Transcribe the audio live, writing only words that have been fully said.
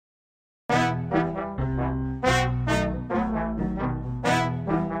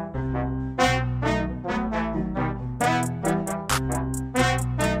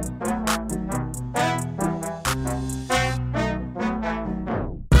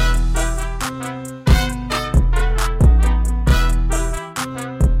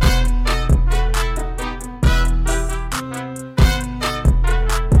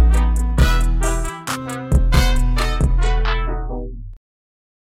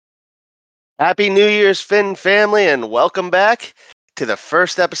Happy New Year's, Finn family, and welcome back to the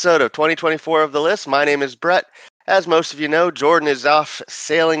first episode of 2024 of The List. My name is Brett. As most of you know, Jordan is off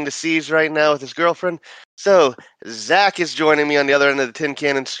sailing the seas right now with his girlfriend. So, Zach is joining me on the other end of the tin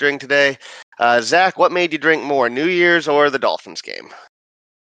cannon string today. Zach, what made you drink more, New Year's or the Dolphins game?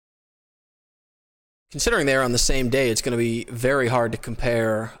 Considering they're on the same day, it's going to be very hard to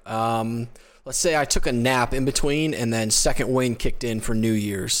compare. Let's say I took a nap in between, and then second wind kicked in for New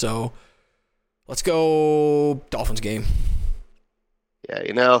Year's. So let's go Dolphins game.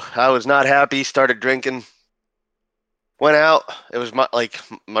 Yeah, I was not happy, started drinking, went out. It was my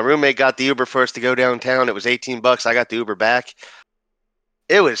roommate got the Uber for us to go downtown. It was $18. I got the Uber back.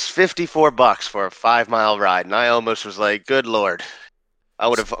 It was $54 for a 5-mile ride, and I almost was like, good Lord. I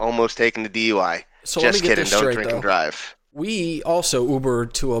would have almost taken the DUI. So Just let me get kidding, this don't straight, drink though. and drive. We also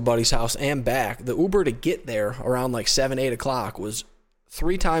Ubered to a buddy's house and back. The Uber to get there around like 7, 8 o'clock was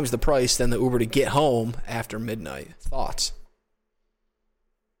 3 times the price than the Uber to get home after midnight. Thoughts?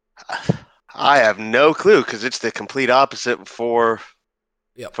 I have no clue because it's the complete opposite for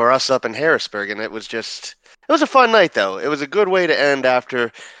us up in Harrisburg, and it was a fun night though. It was a good way to end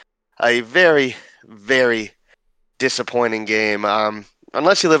after a very, very disappointing game.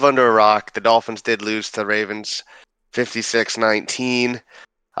 Unless you live under a rock, the Dolphins did lose to the Ravens 56-19.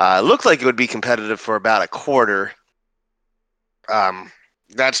 Looked like it would be competitive for about a quarter.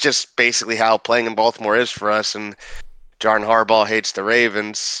 That's just basically how playing in Baltimore is for us, and John Harbaugh hates the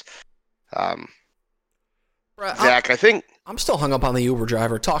Ravens. Zach, I think... I'm still hung up on the Uber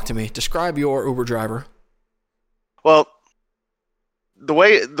driver. Talk to me. Describe your Uber driver. Well,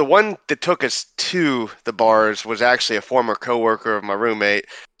 the one that took us to the bars was actually a former coworker of my roommate,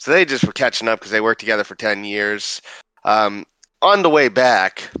 so they just were catching up because they worked together for 10 years. On the way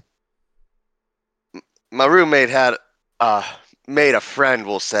back, my roommate had made a friend,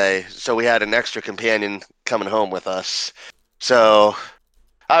 we'll say, so we had an extra companion coming home with us. So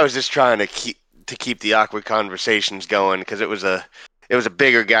I was just trying to keep the awkward conversations going because it was a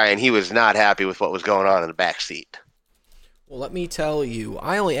bigger guy and he was not happy with what was going on in the back seat. Well, let me tell you,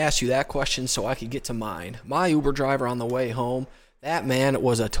 I only asked you that question so I could get to mine. My Uber driver on the way home, that man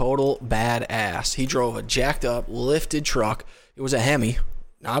was a total badass. He drove a jacked up, lifted truck. It was a Hemi,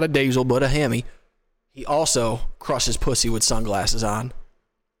 not a diesel, but a Hemi. He also crushes pussy with sunglasses on.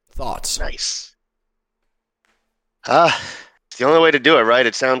 Thoughts? Nice. It's the only way to do it, right?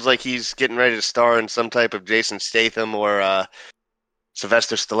 It sounds like he's getting ready to star in some type of Jason Statham or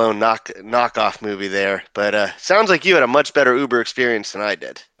Sylvester Stallone knockoff movie there. But sounds like you had a much better Uber experience than I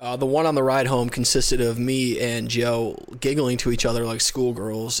did. The one on the ride home consisted of me and Joe giggling to each other like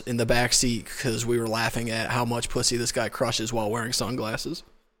schoolgirls in the back seat because we were laughing at how much pussy this guy crushes while wearing sunglasses.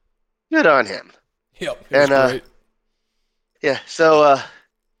 Good on him. Yep, it was great. Yeah, so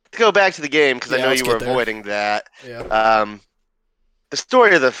to go back to the game, because I know you were there. avoiding that. Yeah. The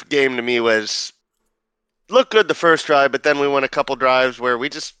story of the game to me was looked good the first drive, but then we went a couple drives where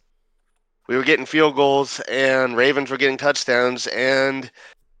we were getting field goals and Ravens were getting touchdowns, and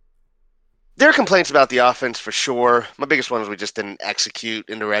there are complaints about the offense for sure. My biggest one was we just didn't execute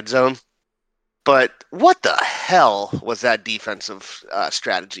in the red zone. But what the hell was that defensive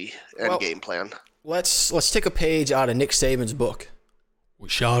strategy and game plan? Let's take a page out of Nick Saban's book. We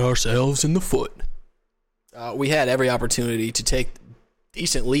shot ourselves in the foot. We had every opportunity to take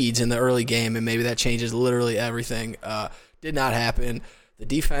decent leads in the early game, and maybe that changes literally everything. Did not happen. The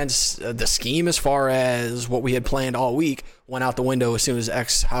defense, the scheme as far as what we had planned all week, went out the window as soon as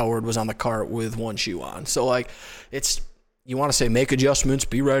X Howard was on the cart with one shoe on. So, you want to say make adjustments,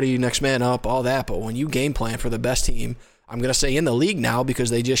 be ready, next man up, all that, but when you game plan for the best team, I'm going to say in the league now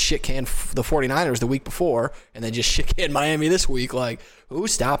because they just shit-canned the 49ers the week before, and they just shit-canned Miami this week.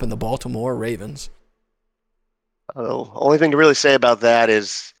 Who's stopping the Baltimore Ravens? Only thing to really say about that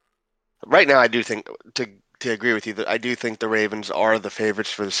is right now I do think, to agree with you, that I do think the Ravens are the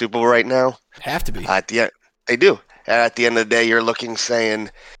favorites for the Super Bowl right now. Have to be. At the end, they do. At the end of the day, you're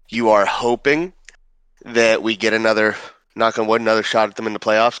saying you are hoping that we get another, knock on wood, another shot at them in the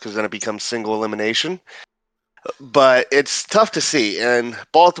playoffs because then it becomes single elimination. But it's tough to see, and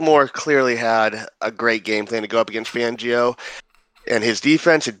Baltimore clearly had a great game plan to go up against Fangio. And his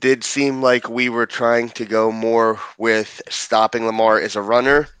defense, it did seem like we were trying to go more with stopping Lamar as a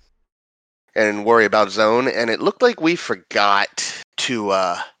runner and worry about zone. And it looked like we forgot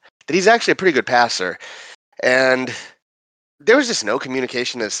that he's actually a pretty good passer. And there was just no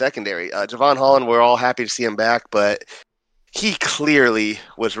communication in the secondary. Javon Holland, we're all happy to see him back, but he clearly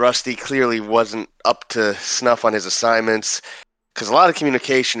was rusty, clearly wasn't up to snuff on his assignments. Because a lot of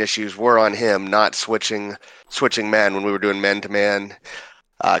communication issues were on him, not switching men when we were doing men-to-man.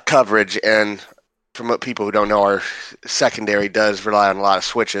 coverage. And from what people who don't know, our secondary does rely on a lot of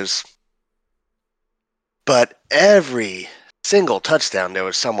switches. But every single touchdown, there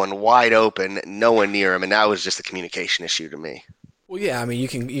was someone wide open, no one near him, and that was just a communication issue to me. Well, yeah, I mean, you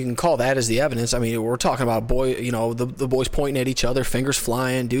can call that as the evidence. I mean, we're talking about the boys pointing at each other, fingers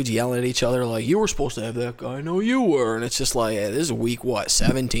flying, dudes yelling at each other like, you were supposed to have that guy. No, you were. And it's just like, this is week,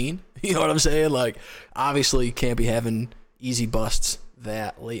 17? You know what I'm saying? Like, obviously, you can't be having easy busts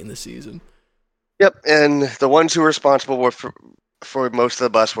that late in the season. Yep, and the ones who were responsible for most of the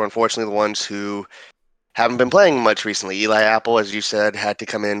busts were unfortunately the ones who haven't been playing much recently. Eli Apple, as you said, had to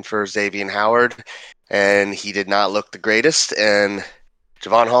come in for Xavier Howard, and he did not look the greatest. And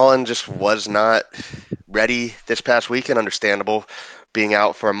Javon Holland just was not ready this past weekend. Understandable, being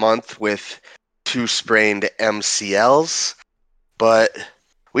out for a month with 2 sprained MCLs. But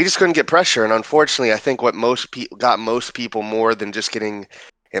we just couldn't get pressure. And unfortunately, I think what got most people more than just getting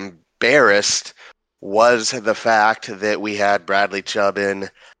embarrassed was the fact that we had Bradley Chubb in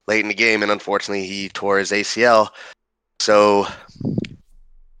late in the game, and unfortunately he tore his ACL. So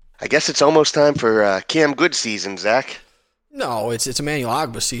I guess it's almost time for Cam Good season, Zach. No, it's Emmanuel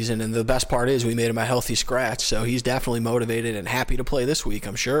Ogbah season, and the best part is we made him a healthy scratch, so he's definitely motivated and happy to play this week,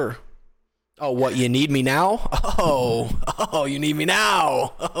 I'm sure. Oh, what, you need me now? Oh, you need me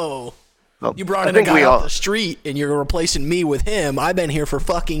now? Oh. Well, you brought in a guy off the street, and you're replacing me with him. I've been here for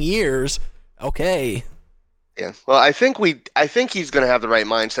fucking years. Okay. Yeah. Well, I think he's going to have the right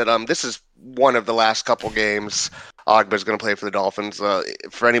mindset. This is one of the last couple games Ogbah's going to play for the Dolphins.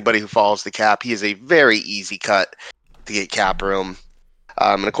 For anybody who follows the cap, he is a very easy cut to get cap room.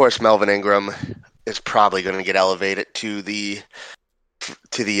 And of course, Melvin Ingram is probably going to get elevated to the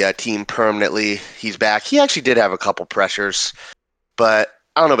team permanently. He's back. He actually did have a couple pressures, but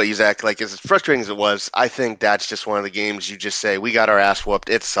I don't know about you, Zach. Like, as frustrating as it was, I think that's just one of the games you just say, we got our ass whooped.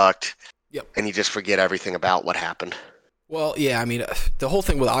 It sucked. Yep. And you just forget everything about what happened. Well, yeah, I mean, the whole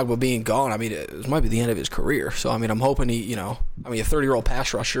thing with Ogbah being gone, I mean, it might be the end of his career. So, I mean, I'm hoping a 30-year-old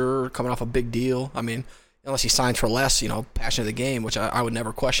pass rusher coming off a big deal. I mean, unless he signs for less, passion of the game, which I would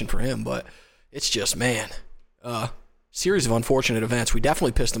never question for him. But it's just, man, series of unfortunate events. We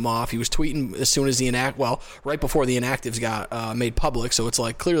definitely pissed him off. He was tweeting as soon as right before the inactives got made public. So it's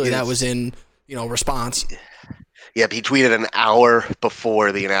like clearly that was in, response. Yep, he tweeted an hour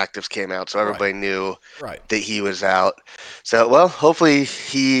before the inactives came out, so everybody knew that he was out. So, well, hopefully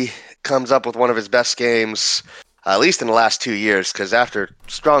he comes up with one of his best games, at least in the last 2 years, because after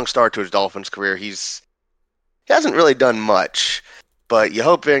a strong start to his Dolphins career, he hasn't really done much. But you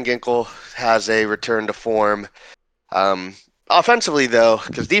hope Van Ginkel has a return to form. Offensively, though,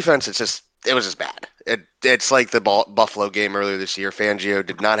 because defense, it was just bad. It's like the Buffalo game earlier this year. Fangio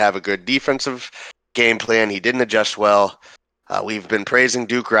did not have a good defensive game plan. He didn't adjust well. We've been praising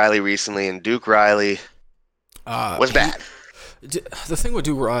Duke Riley recently, and Duke Riley was bad. The thing with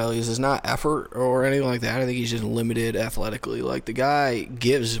Duke Riley is not effort or anything like that. I think he's just limited athletically. Like, the guy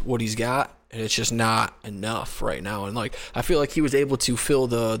gives what he's got, and it's just not enough right now. And, like, I feel like he was able to fill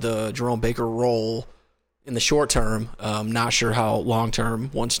the Jerome Baker role in the short term. Not sure how long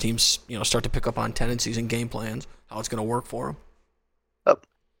term, once teams start to pick up on tendencies and game plans, how it's going to work for him.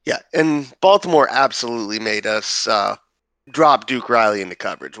 Yeah, and Baltimore absolutely made us drop Duke Riley into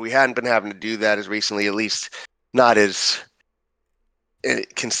coverage. We hadn't been having to do that as recently, at least not as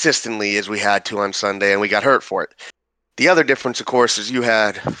consistently as we had to on Sunday, and we got hurt for it. The other difference, of course, is you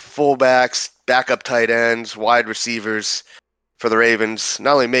had fullbacks, backup tight ends, wide receivers for the Ravens,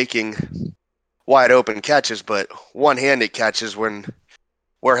 not only making wide open catches, but one-handed catches when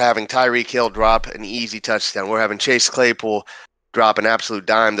we're having Tyreek Hill drop an easy touchdown. We're having Chase Claypool drop an absolute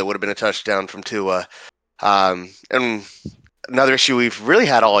dime that would have been a touchdown from Tua. And another issue we've really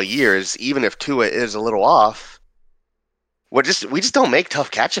had all year is even if Tua is a little off, we just don't make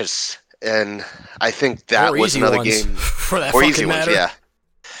tough catches. And I think that was another game for that fucking easy matter. Ones,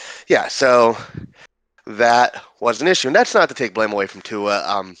 yeah. So that was an issue, and that's not to take blame away from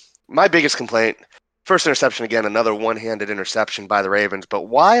Tua. My biggest complaint: first interception again, another one-handed interception by the Ravens. But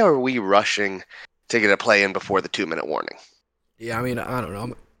why are we rushing to get a play in before the 2-minute warning? Yeah, I mean, I don't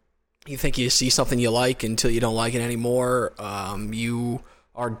know. You think you see something you like until you don't like it anymore. You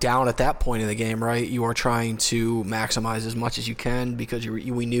are down at that point in the game, right? You are trying to maximize as much as you can because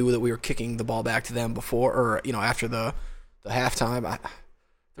we knew that we were kicking the ball back to them before or after the halftime.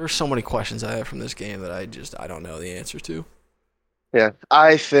 There are so many questions I have from this game that I don't know the answer to. Yeah,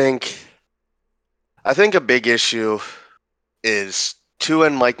 I think a big issue is Tua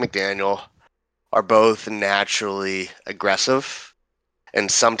and Mike McDaniel are both naturally aggressive, and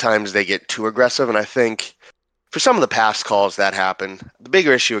sometimes they get too aggressive. And I think for some of the past calls that happen, the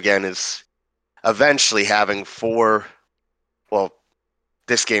bigger issue again is eventually having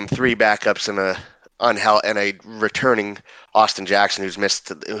this game, 3 backups and a returning Austin Jackson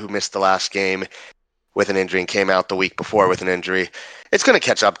who missed the last game with an injury and came out the week before with an injury. It's going to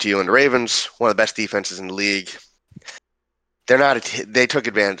catch up to you. And the Ravens, one of the best defenses in the league, they took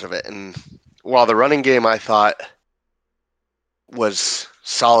advantage of it. And while the running game I thought was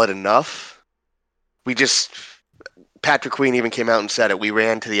solid enough, Patrick Queen even came out and said it. We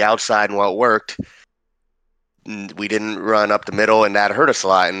ran to the outside, and while it worked, we didn't run up the middle, and that hurt us a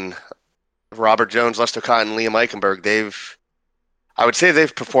lot. And Robert Jones, Lester Cotton, Liam Eichenberg, I would say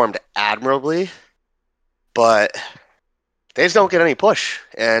they've performed admirably, but they just don't get any push,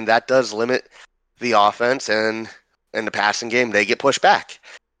 and that does limit the offense, and in the passing game, they get pushed back.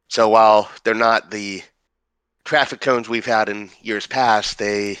 So while they're not the traffic cones we've had in years past,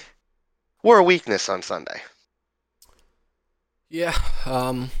 they were a weakness on Sunday. Yeah,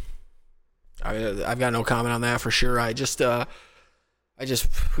 I've got no comment on that for sure.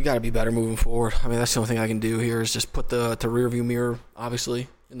 We got to be better moving forward. I mean, that's the only thing I can do here is just put the rearview mirror, obviously,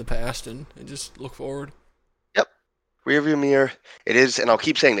 in the past and just look forward. Yep, rearview mirror. It is, and I'll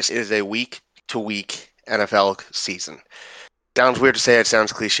keep saying this, it is a week-to-week NFL season. Sounds weird to say, it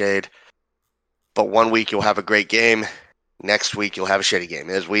sounds cliched, but one week you'll have a great game, next week you'll have a shitty game,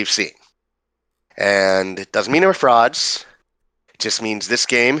 as we've seen. And it doesn't mean they're frauds. It just means this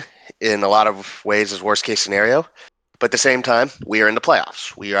game, in a lot of ways, is worst case scenario. But at the same time, we are in the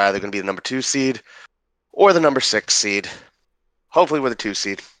playoffs. We are either going to be the number 2 seed or the number 6 seed. Hopefully we're the 2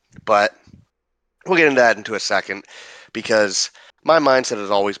 seed. But we'll get into that into a second, because my mindset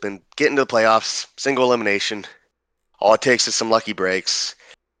has always been get into the playoffs, single elimination. All it takes is some lucky breaks,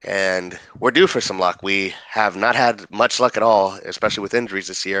 and we're due for some luck. We have not had much luck at all, especially with injuries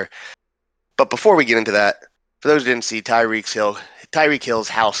this year. But before we get into that, for those who didn't see, Tyreek Hill's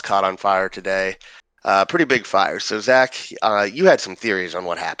house caught on fire today. Pretty big fire. So, Zach, you had some theories on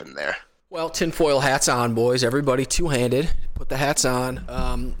what happened there. Well, tinfoil hats on, boys. Everybody two-handed. Put the hats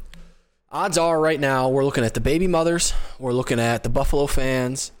on. Odds are right now we're looking at the baby mothers, we're looking at the Buffalo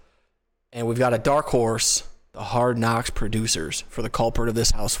fans, and we've got a dark horse, the Hard Knocks producers, for the culprit of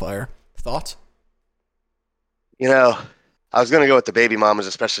this house fire. Thoughts? I was going to go with the baby mamas,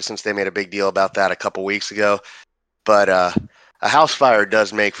 especially since they made a big deal about that a couple weeks ago. But a house fire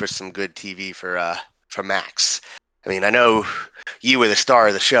does make for some good TV for Max. I mean, I know you were the star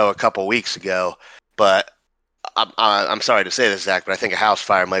of the show a couple weeks ago, but I'm sorry to say this, Zach, but I think a house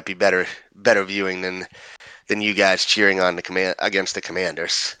fire might be better viewing than you guys cheering on against the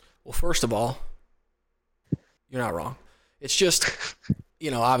Commanders. Well, first of all, you're not wrong. It's just,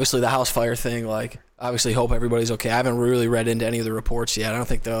 obviously the house fire thing, obviously hope everybody's okay. I haven't really read into any of the reports yet. I don't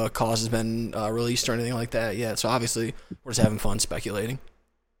think the cause has been released or anything like that yet. So obviously we're just having fun speculating.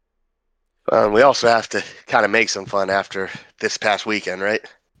 We also have to kind of make some fun after this past weekend, right?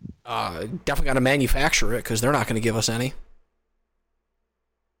 Definitely got to manufacture it because they're not going to give us any.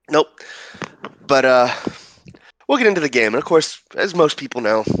 Nope. But we'll get into the game. And of course, as most people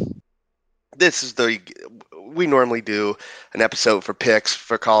know, we normally do an episode for picks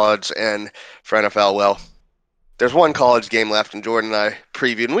for college and for NFL. Well, there's one college game left, and Jordan and I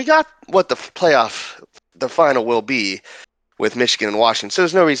previewed, and we got what the final will be with Michigan and Washington, so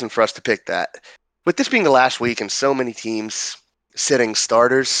there's no reason for us to pick that. With this being the last week and so many teams sitting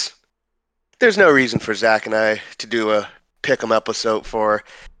starters, there's no reason for Zach and I to do a pick-em episode for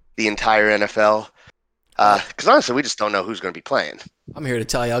the entire NFL, because honestly, we just don't know who's going to be playing. I'm here to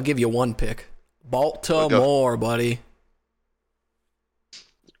tell you, I'll give you one pick. Baltimore, buddy.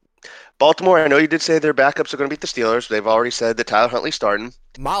 Baltimore, I know you did say their backups are going to beat the Steelers. They've already said that Tyler Huntley's starting.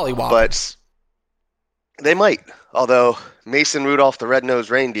 Mollywop. But they might. Although Mason Rudolph, the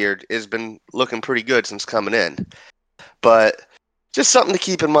red-nosed reindeer, has been looking pretty good since coming in. But just something to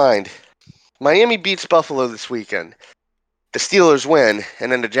keep in mind. Miami beats Buffalo this weekend. The Steelers win,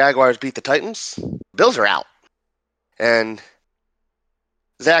 and then the Jaguars beat the Titans. Bills are out. And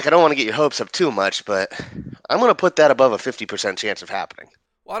Zach, I don't want to get your hopes up too much, but I'm going to put that above a 50% chance of happening.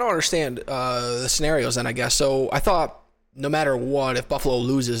 Well, I don't understand the scenarios then, I guess. So I thought no matter what, if Buffalo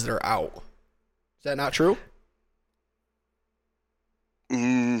loses, they're out. Is that not true?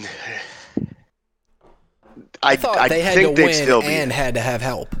 I thought they had to win and had to have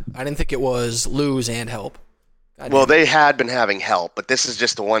help. I didn't think it was lose and help. Well, they had been having help, but this is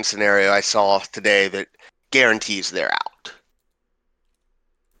just the one scenario I saw today that guarantees they're out.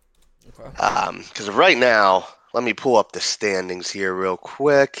 Okay. Because right now, let me pull up the standings here real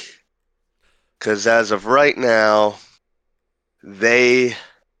quick. Because as of right now, they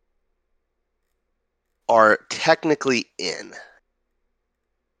are technically in.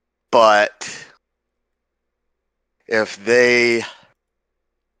 But if they...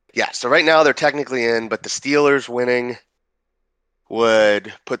 Yeah, so right now they're technically in, but the Steelers winning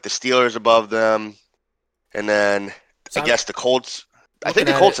would put the Steelers above them. And then I guess the Colts... I think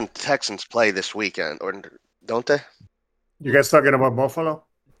the Colts and Texans play this weekend, or don't they? You guys talking about Buffalo?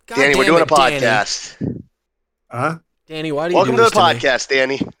 God Danny, we're doing a Danny. podcast. Huh? Danny, why do you Welcome do to this the podcast,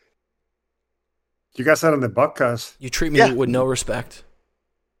 Danny. You guys are on the podcast. You treat me with no respect.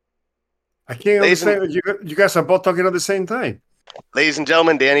 I can't understand that you guys are both talking at the same time. Ladies and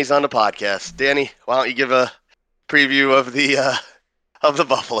gentlemen, Danny's on the podcast. Danny, why don't you give a preview of the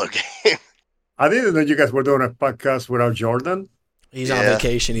Buffalo game? I didn't know you guys were doing a podcast without Jordan. He's on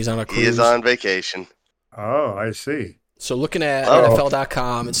vacation. He's on a cruise. He is on vacation. Oh, I see. So looking at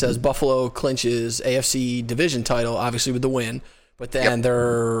NFL.com, it says Buffalo clinches AFC division title, obviously with the win, but then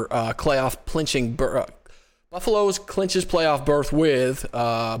their playoff clinching Buffalo's clinches playoff berth with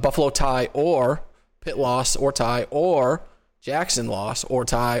Buffalo tie or Pitt loss or tie or Jackson loss or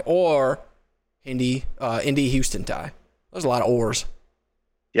tie or Indy Houston tie. There's a lot of ors.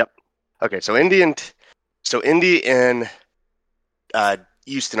 Yep. Okay, so Indy and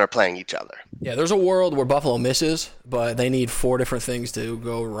Houston are playing each other. Yeah, there's a world where Buffalo misses, but they need 4 different things to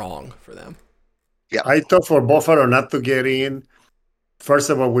go wrong for them. Yeah, I thought for Buffalo not to get in, first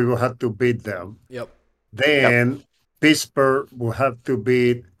of all, we will have to beat them. Yep. Then Pittsburgh will have to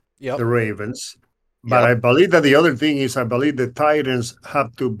beat the Ravens. But I believe that the other thing is I believe the Titans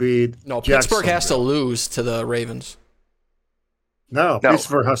have to beat Pittsburgh has to lose to the Ravens. No,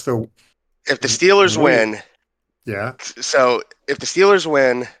 Pittsburgh has to. If the Steelers win. Yeah. So if the Steelers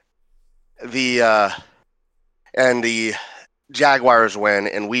win, and the Jaguars win,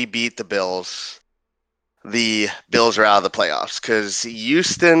 and we beat the Bills are out of the playoffs because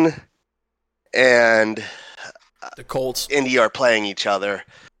Houston and the Colts, Indy are playing each other.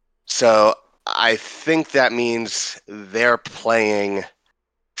 So I think that means they're playing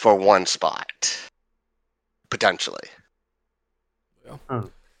for one spot, potentially. Yeah. Huh.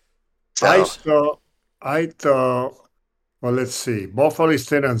 So, I thought, well, let's see. Buffalo is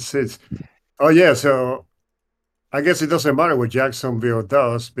 10-6. Oh, yeah. So I guess it doesn't matter what Jacksonville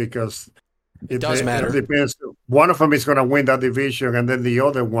does because it does matter. It depends. One of them is going to win that division, and then the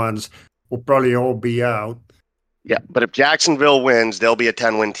other ones will probably all be out. Yeah, but if Jacksonville wins, they'll be a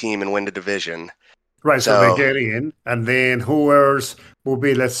 10-win team and win the division. Right, so they get in, and then who else will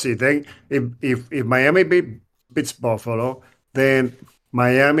be? Let's see. Then if Miami beats Buffalo, then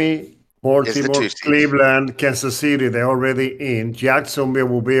Miami, Baltimore, Cleveland, Kansas City, they're already in. Jacksonville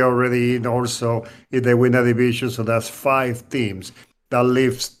will be already in also if they win the division. So that's 5 teams. That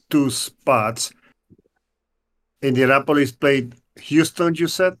leaves 2 spots. Indianapolis played Houston, you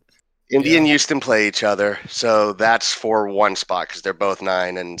said? Indy and Houston play each other. So that's for one spot because they're both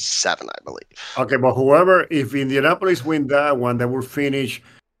 9-7, I believe. Okay, but if Indianapolis win that one, they will finish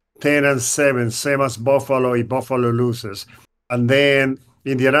 10-7, same as Buffalo if Buffalo loses. And then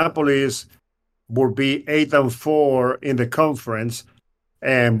Indianapolis will be 8-4 in the conference,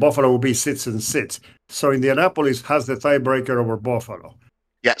 and Buffalo will be 6-6. So Indianapolis has the tiebreaker over Buffalo.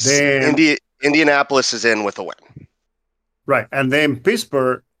 Yes, then, Indianapolis is in with a win. Right, and then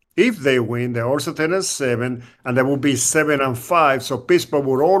Pittsburgh, if they win, they're also 10-7, and they will be 7-5. So Pittsburgh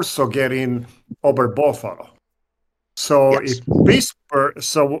will also get in over Buffalo. So if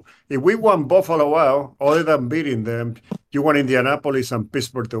we want Buffalo out, other than beating them, you want Indianapolis and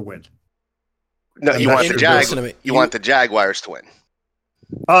Pittsburgh to win. No, you want the Jaguars to win.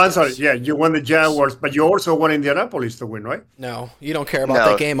 Oh, I'm sorry. Yeah, you want the Jaguars, but you also want Indianapolis to win, right? No, you don't care about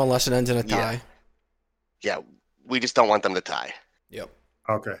that game unless it ends in a tie. Yeah, we just don't want them to tie. Yep.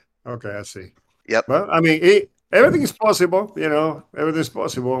 Okay, I see. Yep. Well, I mean, everything is possible, everything's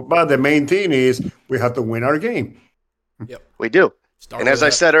possible. But the main thing is we have to win our game. Yep. We do. And as I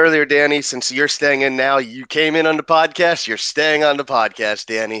said earlier, Danny, since you're staying in now, you came in on the podcast, you're staying on the podcast,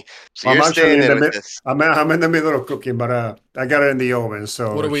 Danny. So you're staying in with this. I'm in the middle of cooking, but I got it in the oven.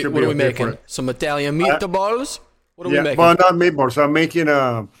 So what are we making? Some Italian meatballs? What are we making? Well, not meatballs. I'm making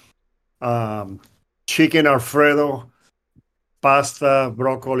chicken Alfredo, pasta,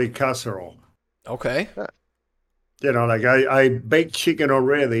 broccoli casserole. Okay. Like I baked chicken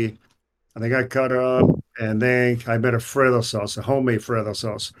already, and I got cut up. And then I made a homemade Fredo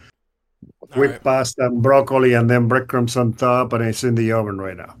sauce with pasta and broccoli and then breadcrumbs on top, and it's in the oven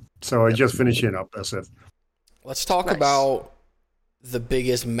right now. So I just finishing up. That's it. Let's talk about the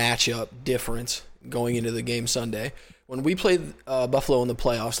biggest matchup difference going into the game Sunday. When we played Buffalo in the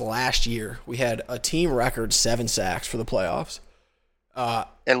playoffs last year, we had a team record 7 sacks for the playoffs.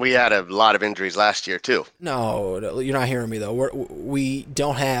 And we had a lot of injuries last year too. No, you're not hearing me though. We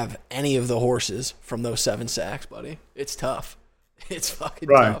don't have any of the horses from those 7 sacks, buddy. It's tough. It's fucking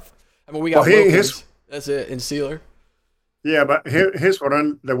tough. I mean, we got Wilkins. That's it, and Sealer. Yeah, but here's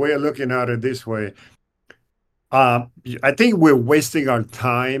the way of looking at it this way. I think we're wasting our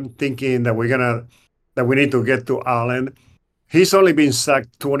time thinking that we need to get to Allen. He's only been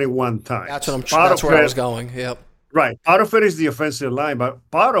sacked 21 times. That's where I was going. Yep. Right. Part of it is the offensive line, but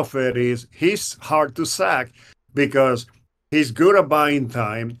part of it is he's hard to sack because he's good at buying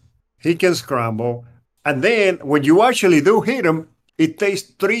time. He can scramble. And then when you actually do hit him, it takes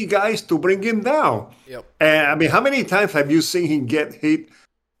 3 guys to bring him down. Yep. And I mean, how many times have you seen him get hit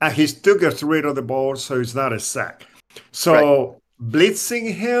and he still gets rid of the ball, so it's not a sack? So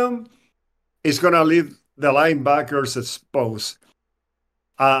blitzing him is going to leave the linebackers exposed.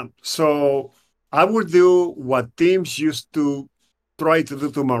 So I would do what teams used to try to do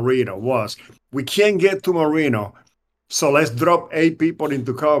to Marino was, we can't get to Marino, so let's drop 8 people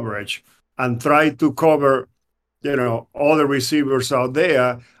into coverage and try to cover, all the receivers out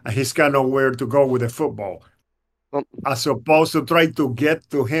there, and he's got nowhere to go with the football. As opposed to try to get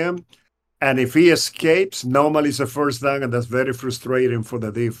to him, and if he escapes, normally it's a first down, and that's very frustrating for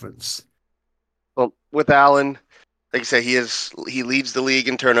the defense. Well, with Allen, like I say, he leads the league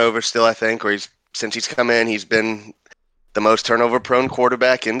in turnovers still, I think, or since he's come in, he's been the most turnover-prone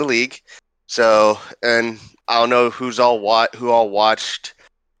quarterback in the league. So, and I don't know who all watched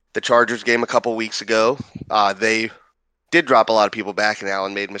the Chargers game a couple weeks ago. They did drop a lot of people back, and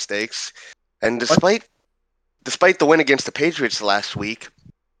Allen made mistakes. And despite the win against the Patriots last week,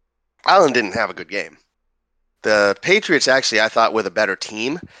 Allen didn't have a good game. The Patriots actually, I thought, were the better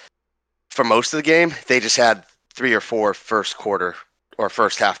team for most of the game. They just had 3 or 4 first quarter or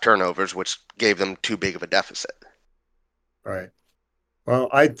first half turnovers, which gave them too big of a deficit. Right. Well,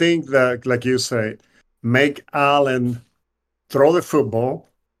 I think that, like you say, make Allen throw the football.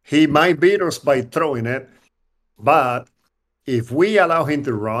 He might beat us by throwing it, but if we allow him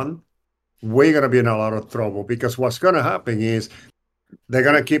to run, we're going to be in a lot of trouble, because what's going to happen is they're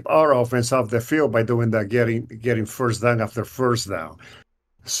going to keep our offense off the field by doing that, getting first down after first down.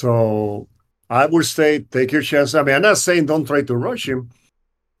 So I would say take your chance. I mean, I'm not saying don't try to rush him,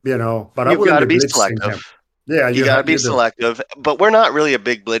 but I would got to be selective. Him. Yeah, you got to be selective. But we're not really a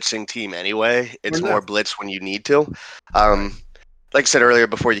big blitzing team anyway. It's more blitz when you need to. Like I said earlier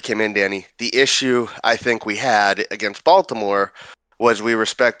before you came in, Danny, the issue I think we had against Baltimore was we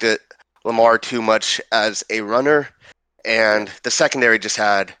respected Lamar too much as a runner, and the secondary just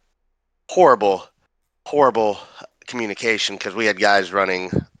had horrible communication because we had guys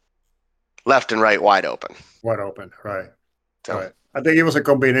running left and right wide open. Wide open, right. So, right. I think it was a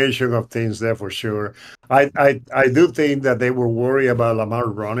combination of things there for sure. I do think that they were worried about Lamar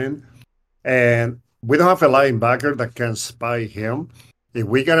running, and we don't have a linebacker that can spy him. If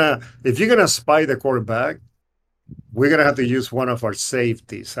you're gonna spy the quarterback, we're gonna have to use one of our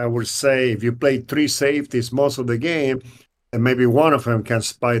safeties. I would say if you play 3 safeties most of the game, and maybe one of them can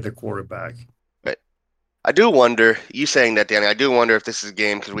spy the quarterback. Right. I do wonder, you saying that, Danny, I do wonder if this is a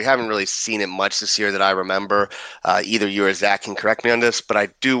game, because we haven't really seen it much this year that I remember. Either you or Zach can correct me on this, but I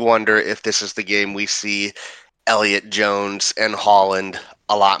do wonder if this is the game we see Elliott, Jones, and Holland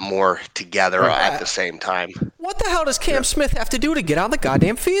a lot more together at the same time. What the hell does Cam Smith have to do to get on the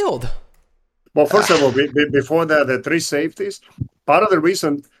goddamn field? Well, first of all, before the 3 safeties, part of the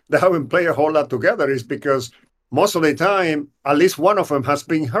reason they haven't played a whole lot together is because most of the time, at least one of them has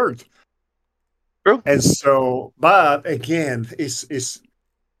been hurt. True. And so, but again, it's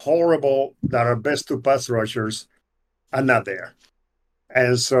horrible that our best 2 pass rushers are not there.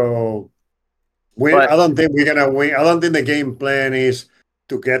 And so, I don't think we're going to win. I don't think the game plan is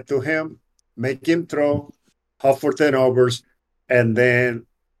to get to him, make him throw, hope for turnovers, and then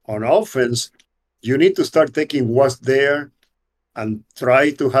on offense, you need to start taking what's there and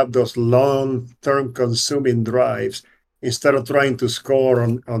try to have those long-term consuming drives instead of trying to score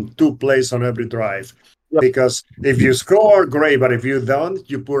on 2 plays on every drive. Yep. Because if you score, great, but if you don't,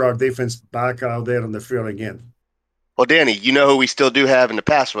 you put our defense back out there on the field again. Well, Danny, you know who we still do have in the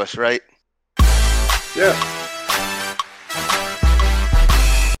pass rush, right? Yeah.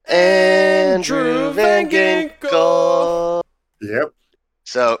 Andrew Van Ginkel. Yep.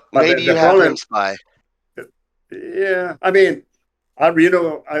 So maybe you have him spy. Yeah. I mean, I'm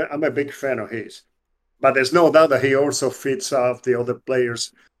a big fan of his. But there's no doubt that he also fits off the other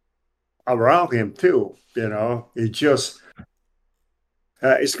players around him too. It just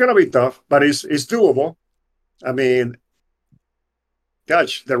it's gonna be tough, but it's doable. I mean,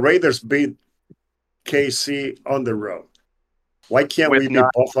 gosh, the Raiders beat KC on the road. Why can't we be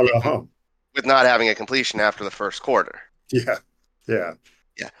Buffalo home? With not having a completion after the first quarter. Yeah.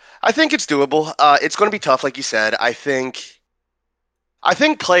 I think it's doable. It's going to be tough, like you said. I think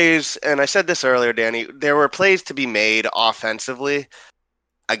plays, and I said this earlier, Danny, there were plays to be made offensively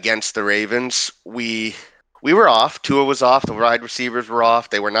against the Ravens. We were off. Tua was off. The wide receivers were off.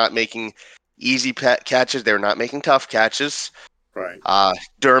 They were not making easy catches. They were not making tough catches. Right.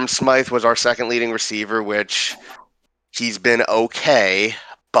 Durham Smythe was our second leading receiver, which he's been okay,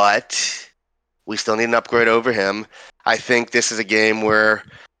 but we still need an upgrade over him. I think this is a game where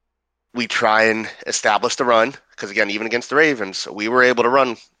we try and establish the run, because again, even against the Ravens, we were able to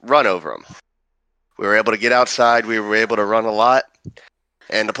run over them. We were able to get outside. We were able to run a lot,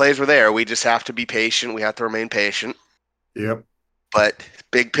 and the plays were there. We just have to be patient. We have to remain patient. Yep. But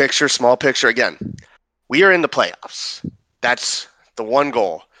big picture, small picture, again, we are in the playoffs. That's the one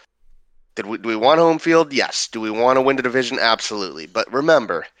goal. Do we want home field? Yes. Do we want to win the division? Absolutely. But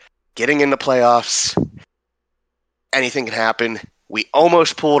remember, getting in the playoffs, anything can happen. We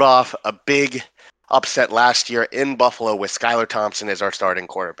almost pulled off a big upset last year in Buffalo with Skylar Thompson as our starting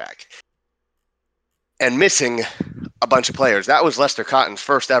quarterback. And missing a bunch of players. That was Lester Cotton's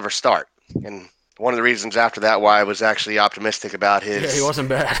first ever start. And one of the reasons after that why I was actually optimistic about his he wasn't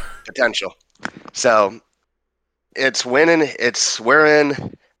bad. potential. So it's winning. We're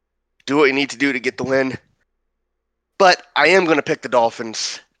in. Do what you need to do to get the win. But I am going to pick the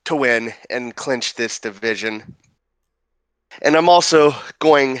Dolphins to win and clinch this division. And I'm also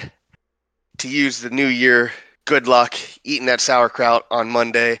going to use the new year, good luck, eating that sauerkraut on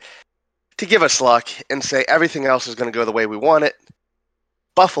Monday, to give us luck and say everything else is going to go the way we want it.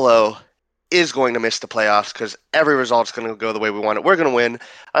 Buffalo is going to miss the playoffs because every result's going to go the way we want it. We're going to win.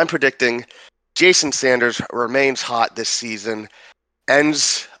 I'm predicting Jason Sanders remains hot this season,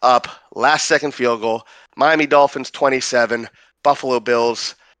 ends up last second field goal, Miami Dolphins 27, Buffalo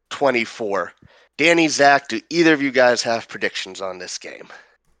Bills 24. Danny, Zach, do either of you guys have predictions on this game?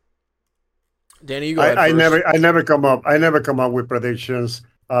 Danny, you go ahead first. I never come up with predictions.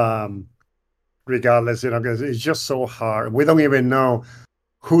 Regardless, because it's just so hard. We don't even know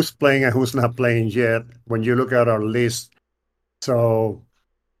who's playing and who's not playing yet when you look at our list. So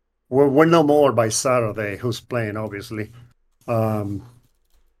we'll know more by Saturday who's playing, obviously. Ethan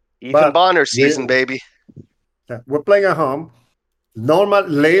Bonner season, baby. Yeah, we're playing at home.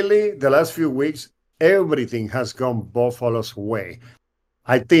 Lately, the last few weeks, everything has gone Buffalo's way.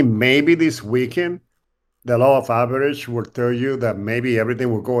 I think maybe this weekend, the law of average will tell you that maybe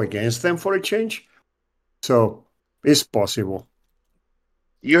everything will go against them for a change. So it's possible.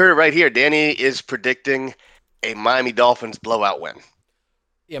 You heard it right here. Danny is predicting a Miami Dolphins blowout win.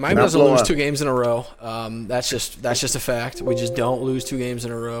 Yeah, Miami doesn't lose 2 games in a row. That's just a fact. We just don't lose 2 games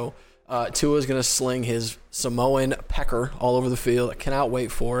in a row. Tua's going to sling his Samoan pecker all over the field. I cannot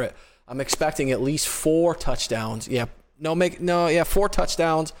wait for it. I'm expecting at least 4 touchdowns. 4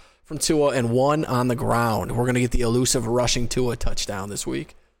 touchdowns from Tua and 1 on the ground. We're going to get the elusive rushing Tua touchdown this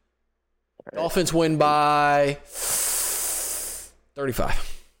week. Right. Dolphins win by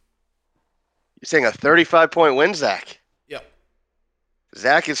 35. You're saying a 35-point win, Zach? Yep.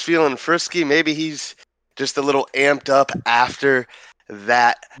 Zach is feeling frisky. Maybe he's just a little amped up after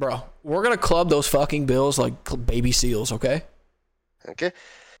that. Bro, we're going to club those fucking Bills like baby seals, okay? Okay.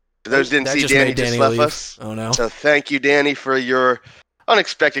 For those who didn't see, Danny just left us. Oh, no. So thank you, Danny, for your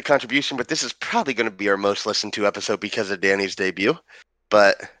unexpected contribution. But this is probably going to be our most listened to episode because of Danny's debut.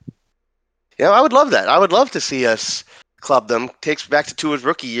 But, I would love that. I would love to see us club them. Takes back to Tua's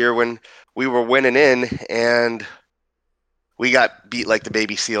rookie year when we were winning in and we got beat like the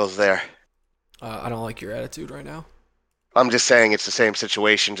baby seals there. I don't like your attitude right now. I'm just saying it's the same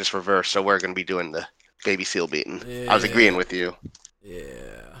situation, just reversed. So we're going to be doing the baby seal beating. Yeah. I was agreeing with you. Yeah.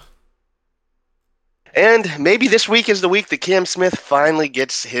 And maybe this week is the week that Cam Smith finally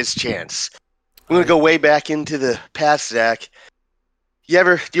gets his chance. I'm going to go way back into the past, Zach.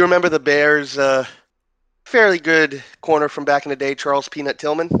 Do you remember the Bears' fairly good corner from back in the day, Charles Peanut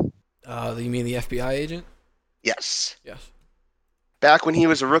Tillman? You mean the FBI agent? Yes. Yes. Back when he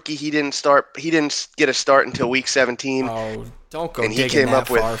was a rookie, he didn't get a start until week 17. Oh, don't go digging that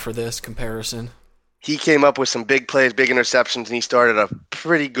far for this comparison. He came up with some big plays, big interceptions, and he started a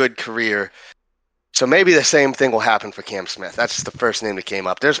pretty good career. So maybe the same thing will happen for Cam Smith. That's the first name that came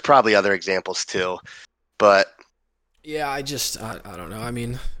up. There's probably other examples too, but yeah, I don't know. I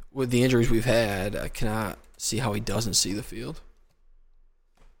mean, with the injuries we've had, I cannot see how he doesn't see the field.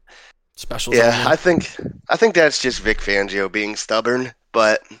 Special. Yeah, I think that's just Vic Fangio being stubborn.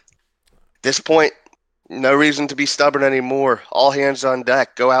 But at this point, no reason to be stubborn anymore. All hands on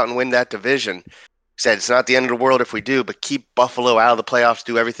deck. Go out and win that division. Said it's not the end of the world if we do, but keep Buffalo out of the playoffs.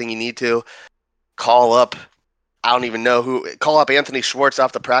 Do everything you need to. Call up, I don't even know who. Call up Anthony Schwartz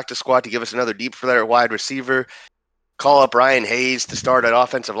off the practice squad to give us another deep player wide receiver. Call up Ryan Hayes to start at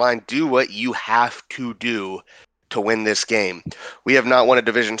offensive line. Do what you have to do to win this game. We have not won a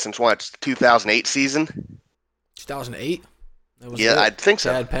division since what? 2008 season? 2008? Yeah, I think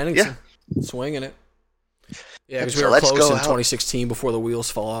so. Chad Pennington swinging it. Yeah, because we were close in 2016 before the wheels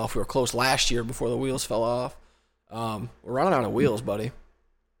fell off. We were close last year before the wheels fell off. We're running out of wheels, buddy.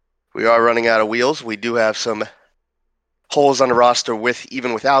 We are running out of wheels. We do have some holes on the roster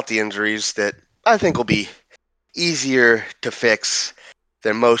even without the injuries that I think will be easier to fix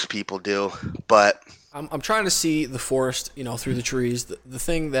than most people do. But I'm trying to see the forest, through the trees. The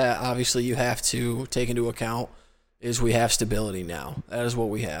thing that obviously you have to take into account is we have stability now. That is what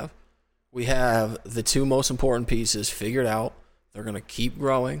we have. We have the two most important pieces figured out. They're going to keep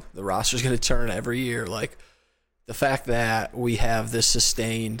growing. The roster's going to turn every year. Like, the fact that we have this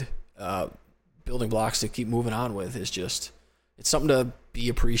sustained building blocks to keep moving on with is just, it's something to be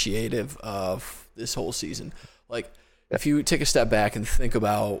appreciative of this whole season. Like, if you take a step back and think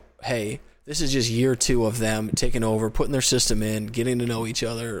about, hey, this is just year 2 of them taking over, putting their system in, getting to know each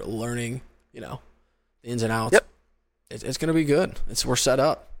other, learning, the ins and outs. Yep. It's going to be good. We're set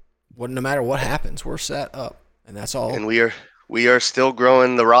up. No matter what happens, we're set up, and that's all. And we are still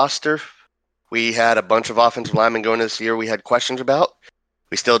growing the roster. We had a bunch of offensive linemen going this year we had questions about.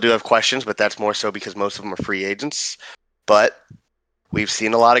 We still do have questions, but that's more so because most of them are free agents. But we've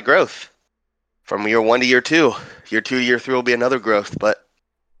seen a lot of growth from year 1 to year 2. Year 2 to year 3 will be another growth, but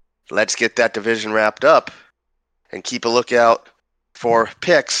let's get that division wrapped up and keep a lookout for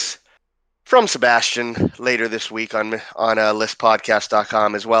picks from Sebastian later this week on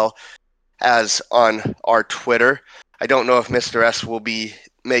listpodcast.com as well as on our Twitter. I don't know if Mr. S will be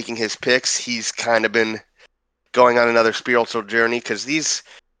making his picks. He's kind of been going on another spiritual journey because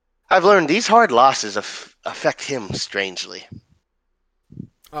I've learned these hard losses affect him strangely.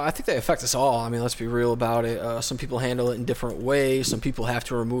 I think they affect us all. I mean, let's be real about it. Some people handle it in different ways. Some people have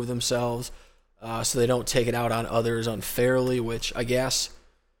to remove themselves so they don't take it out on others unfairly, which I guess,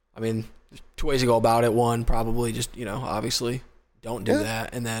 there's 2 ways to go about it. One, probably just, obviously don't do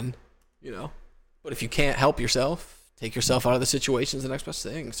that. And then, but if you can't help yourself, take yourself out of the situation is the next best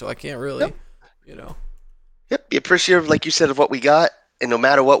thing. So I can't really, Yep, be appreciative, like you said, of what we got. And no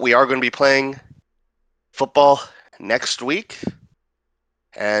matter what, we are going to be playing football next week.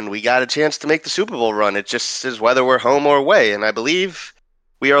 And we got a chance to make the Super Bowl run. It just is whether we're home or away. And I believe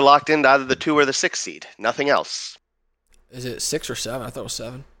we are locked into either the 2 or the 6 seed. Nothing else. Is it 6 or 7? I thought it was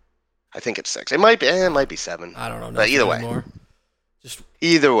 7. I think it's 6. It might be 7. I don't know. But either way. Anymore.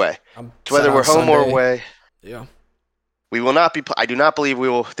 Either way. Whether we're home or away. Yeah. We will not be. I do not believe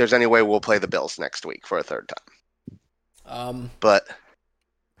there's any way we'll play the Bills next week for a third time. But.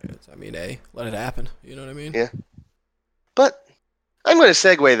 Let it happen. You know what I mean? Yeah. But I'm going to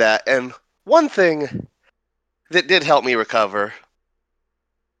segue that. And one thing that did help me recover.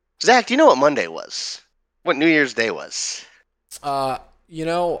 Zach, do you know what Monday was? What New Year's Day was?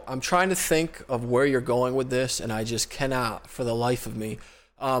 I'm trying to think of where you're going with this, and I just cannot for the life of me.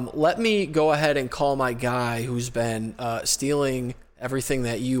 Let me go ahead and call my guy who's been stealing everything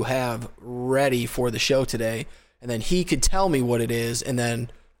that you have ready for the show today, and then he could tell me what it is, and then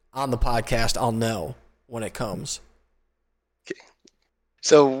on the podcast I'll know when it comes. Okay.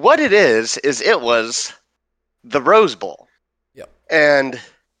 So what it is it was the Rose Bowl. Yep. And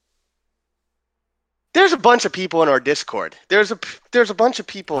there's a bunch of people in our Discord. There's a bunch of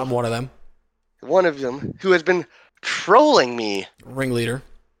people. I'm one of them. One of them who has been trolling me. Ringleader.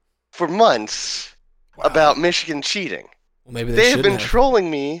 For months about Michigan cheating. Well, maybe they have been trolling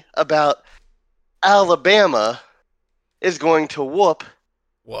me about Alabama is going to whoop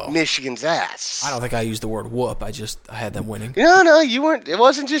Michigan's ass. I don't think I used the word whoop. I had them winning. No, you weren't. It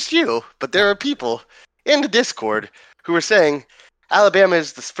wasn't just you. But there are people in the Discord who are saying Alabama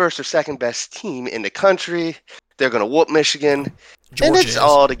is the first or second best team in the country. They're going to whoop Michigan. And it's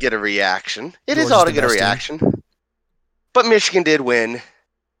all to get a reaction. It is all to get a reaction. But Michigan did win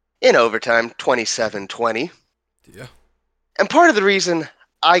in overtime, 27-20. Yeah. And part of the reason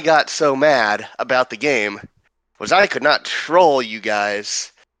I got so mad about the game was I could not troll you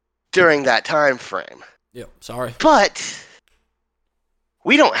guys during that time frame. Yep, sorry. But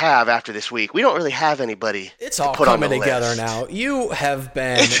we don't have, after this week, we don't really have anybody It's all coming together now. You have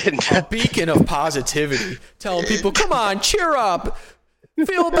been a beacon of positivity, telling people, come on, cheer up,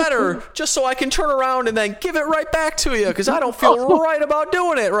 feel better, just so I can turn around and then give it right back to you, because I don't feel right about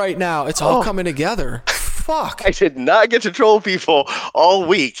doing it right now. It's all coming together. fuck? I did not get to troll people all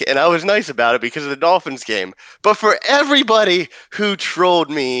week, and I was nice about it because of the Dolphins game. But for everybody who trolled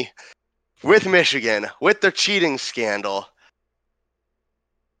me with Michigan, with their cheating scandal,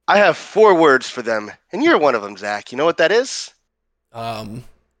 I have 4 words for them, and you're one of them, Zach. You know what that is?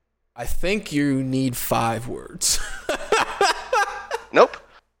 I think you need 5 words. Nope.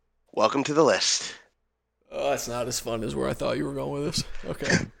 Welcome to the list. Oh, that's not as fun as where I thought you were going with this.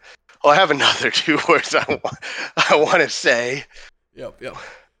 Okay. Well, I have another 2 words I want to say. Yep.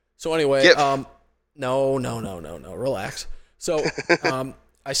 So anyway, no, relax. So,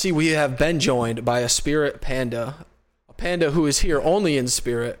 I see we have been joined by a spirit panda, a panda who is here only in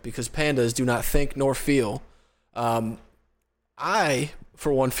spirit because pandas do not think nor feel. I,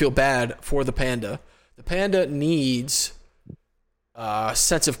 for one, feel bad for the panda. The panda needs a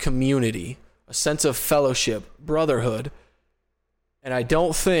sense of community, a sense of fellowship, brotherhood, and I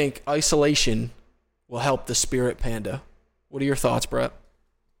don't think isolation will help the spirit panda. What are your thoughts, Brett?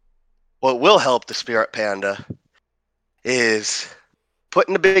 What will help the spirit panda is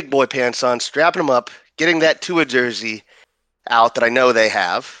putting the big boy pants on, strapping them up, getting that Tua jersey out that I know they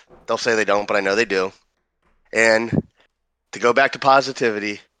have. They'll say they don't, but I know they do. And to go back to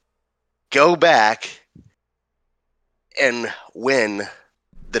positivity, go back and win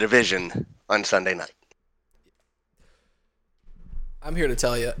the division on Sunday night. I'm here to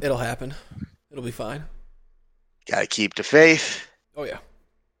tell you, it'll happen. It'll be fine. Got to keep the faith. Oh, yeah.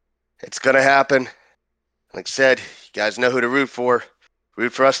 It's going to happen. Like I said, you guys know who to root for.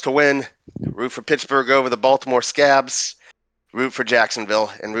 Root for us to win. Root for Pittsburgh over the Baltimore Scabs. Root for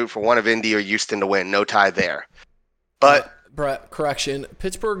Jacksonville. And root for one of Indy or Houston to win. No tie there. But Brett, correction.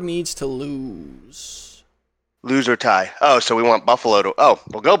 Pittsburgh needs to lose. Lose or tie. Oh, so we want Buffalo to... Oh,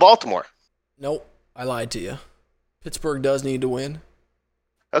 we'll go Baltimore. Nope. I lied to you. Pittsburgh does need to win.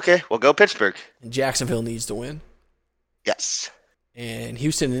 Okay, we'll go Pittsburgh. And Jacksonville needs to win. Yes. And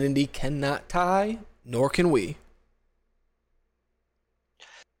Houston and Indy cannot tie, nor can we.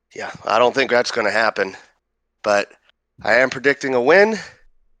 Yeah, I don't think that's going to happen. But I am predicting a win.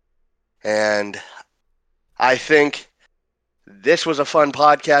 And I think this was a fun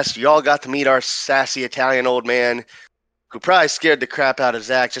podcast. Y'all got to meet our sassy Italian old man who probably scared the crap out of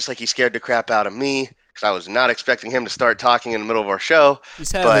Zach, just like he scared the crap out of me, because I was not expecting him to start talking in the middle of our show.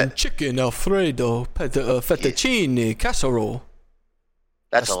 He's having chicken Alfredo, fettuccine, casserole.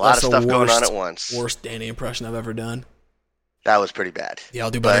 That's a lot of stuff going on at once. Worst Danny impression I've ever done. That was pretty bad. Yeah,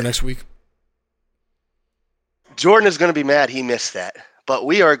 I'll do better next week. Jordan is going to be mad he missed that. But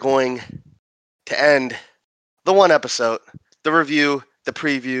we are going to end the one episode, the review, the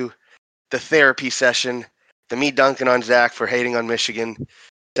preview, the therapy session, the me dunking on Zach for hating on Michigan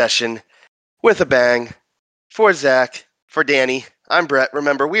session with a bang. For Zach, for Danny, I'm Brett.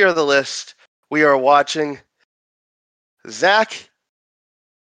 Remember, we are the list. We are watching. Zach,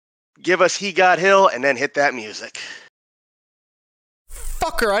 give us He Got Hill and then hit that music.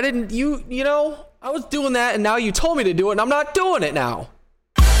 Fucker, I didn't, you know, I was doing that and now you told me to do it and I'm not doing it now.